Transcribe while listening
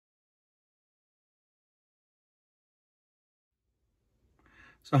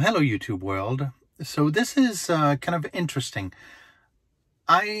So hello YouTube world. So this is kind of interesting.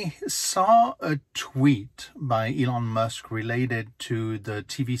 I saw a tweet by Elon Musk related to the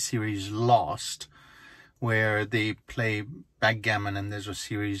TV series Lost, where they play backgammon and there's a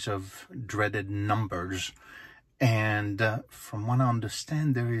series of dreaded numbers. And from what I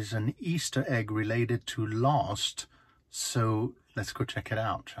understand, there is an Easter egg related to Lost. So let's go check it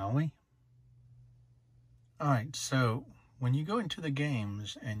out, shall we? All right, so when you go into the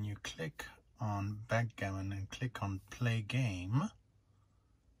games and you click on Backgammon and click on Play Game,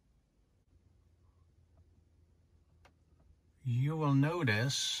 you will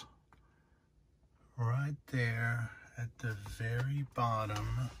notice right there at the very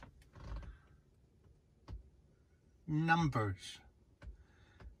bottom, numbers.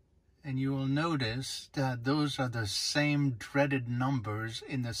 And you will notice that those are the same dreaded numbers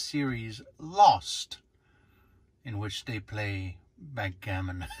in the series Lost, in which they play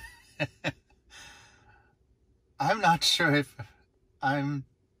backgammon. I'm not sure if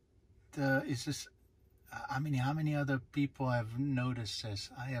is this, how many other people have noticed this?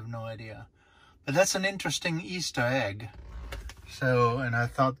 I have no idea. But that's an interesting Easter egg. So, and I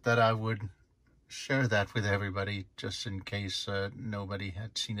thought that I would share that with everybody just in case nobody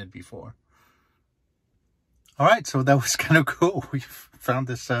had seen it before. All right, so that was kind of cool. We found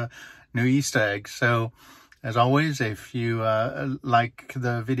this new Easter egg. So, as always, if you like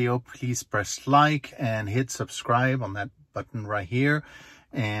the video, please press like and hit subscribe on that button right here.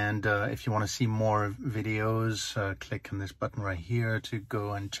 And if you want to see more videos, click on this button right here to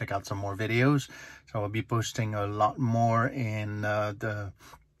go and check out some more videos. So I'll be posting a lot more in the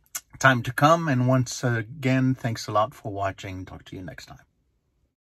time to come. And once again, thanks a lot for watching. Talk to you next time.